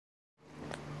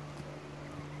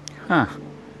Huh.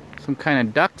 Some kind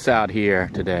of ducks out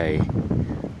here today.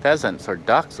 Pheasants or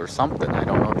ducks or something. I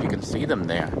don't know if you can see them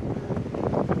there.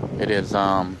 It is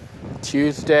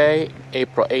Tuesday,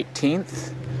 April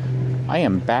 18th. I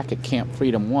am back at Camp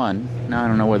Freedom 1. Now I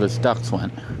don't know where those ducks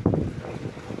went.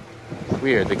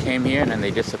 Weird. They came here and then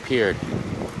they disappeared.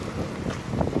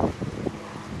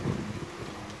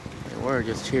 They were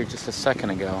just here just a second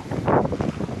ago.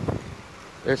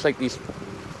 There's like these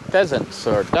pheasants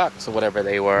or ducks or whatever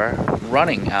they were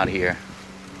running out here.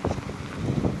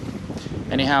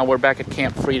 Anyhow, we're back at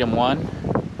Camp Freedom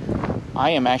 1.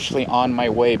 I am actually on my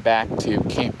way back to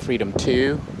Camp Freedom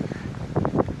 2.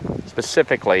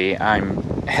 Specifically, I'm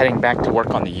heading back to work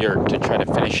on the yurt to try to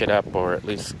finish it up or at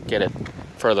least get it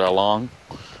further along.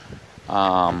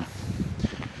 You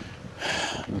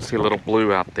can see a little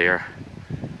blue out there.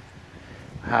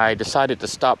 I decided to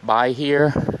stop by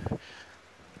here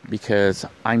because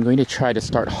I'm going to try to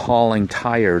start hauling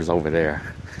tires over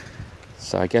there.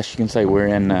 So I guess you can say we're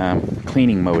in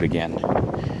cleaning mode again.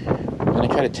 I'm going to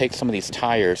try to take some of these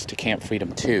tires to Camp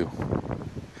Freedom 2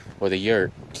 or the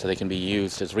yurt so they can be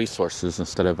used as resources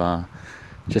instead of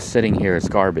just sitting here as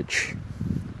garbage.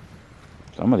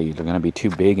 Some of these are going to be too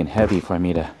big and heavy for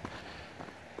me to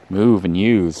move and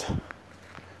use.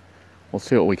 We'll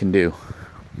see what we can do.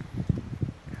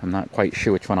 I'm not quite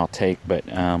sure which one I'll take, but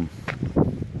we'll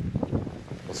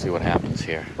see what happens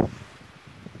here.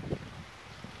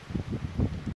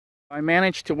 I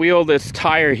managed to wheel this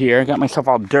tire here. Got myself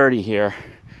all dirty here.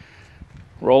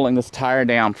 Rolling this tire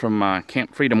down from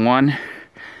Camp Freedom 1.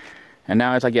 And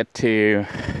now as I get to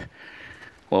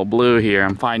little blue here,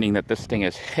 I'm finding that this thing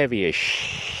is heavy as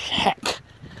heck.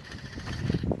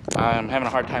 I'm having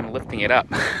a hard time lifting it up.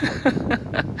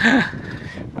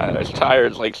 This tire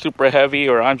is like super heavy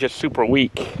or I'm just super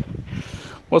weak.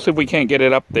 We'll see if we can't get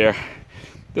it up there.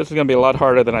 This is going to be a lot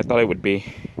harder than I thought it would be.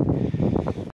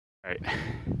 Alright.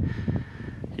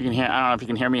 You can hear, I don't know if you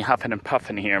can hear me huffing and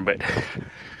puffing here, but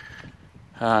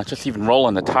just even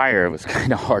rolling the tire was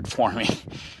kind of hard for me.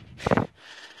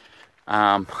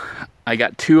 I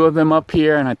got 2 of them up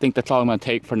here, and I think that's all I'm going to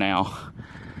take for now.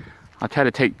 I'll try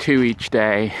to take 2 each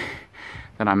day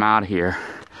that I'm out here,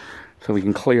 so we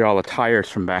can clear all the tires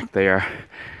from back there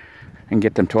and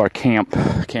get them to our camp,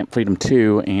 Camp Freedom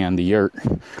 2 and the yurt,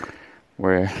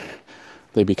 where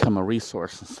they become a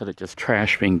resource instead of just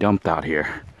trash being dumped out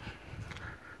here.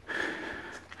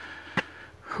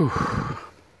 Whew.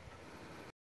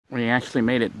 We actually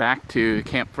made it back to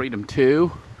Camp Freedom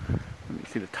 2. Let me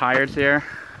see the tires there.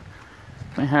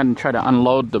 I had to try to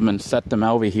unload them and set them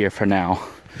over here for now.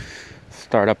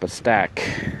 Start up a stack.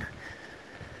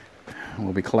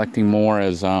 We'll be collecting more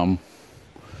as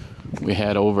we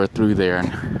head over through there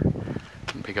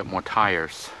and pick up more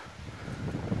tires.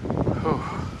 Whew.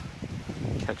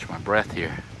 Catch my breath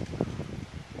here.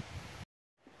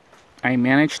 I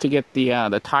managed to get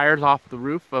the tires off the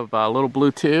roof of Little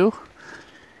Blue 2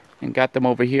 and got them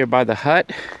over here by the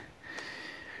hut.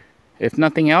 If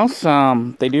nothing else,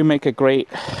 they do make a great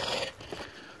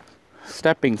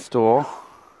stepping stool,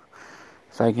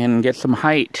 so I can get some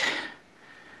height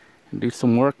and do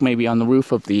some work maybe on the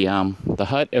roof of the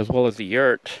hut as well as the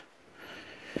yurt.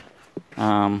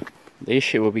 The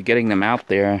issue will be getting them out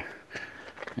there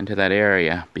into that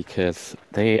area because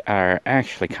they are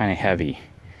actually kind of heavy.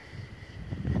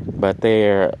 But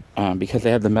they're because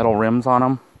they have the metal rims on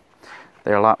them,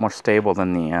 they're a lot more stable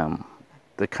than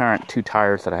the current 2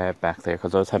 tires that I have back there,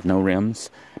 because those have no rims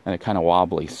and they're kind of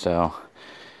wobbly. So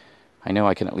I know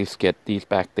I can at least get these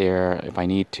back there if I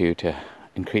need to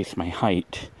increase my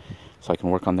height so I can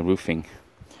work on the roofing.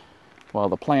 Well,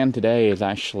 the plan today is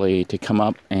actually to come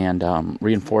up and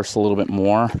reinforce a little bit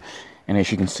more. And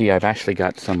as you can see, I've actually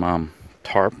got some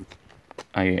tarp.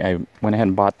 I went ahead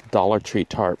and bought Dollar Tree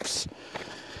tarps.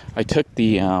 I took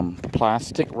the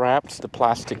plastic wraps, the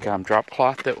plastic drop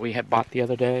cloth that we had bought the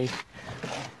other day,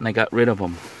 and I got rid of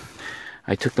them.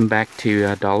 I took them back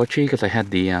to Dollar Tree because I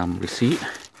had the receipt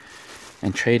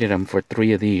and traded them for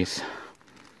 3 of these.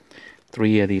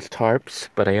 3 of these tarps,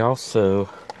 but I also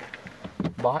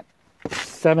bought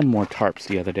 7 more tarps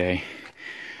the other day.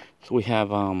 So we have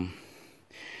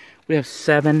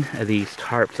 7 of these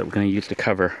tarps that we're going to use to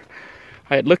cover.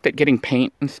 I had looked at getting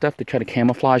paint and stuff to try to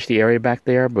camouflage the area back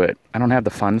there, but I don't have the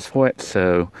funds for it,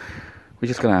 so we're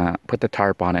just going to put the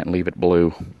tarp on it and leave it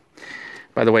blue.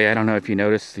 By the way, I don't know if you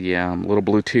noticed, the Little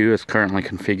Blue 2 is currently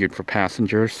configured for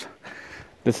passengers.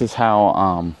 This is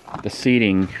how the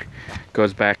seating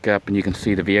goes back up, and you can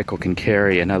see the vehicle can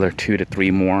carry another 2 to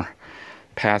 3 more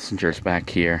passengers back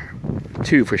here.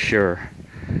 2 for sure.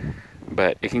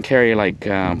 But it can carry like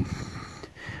a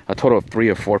total of 3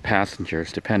 or 4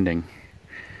 passengers, depending.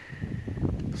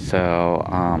 So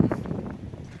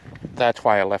that's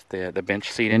why I left the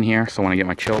bench seat in here. So when I get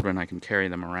my children, I can carry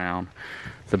them around.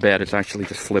 The bed is actually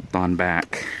just flipped on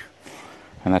back,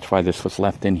 and that's why this was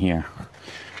left in here.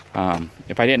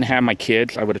 If I didn't have my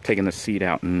kids, I would have taken the seat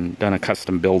out and done a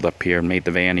custom build up here and made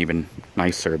the van even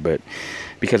nicer. But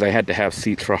because I had to have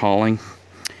seats for hauling,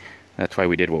 that's why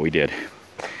we did what we did.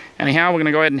 Anyhow, we're going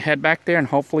to go ahead and head back there, and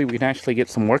hopefully we can actually get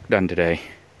some work done today.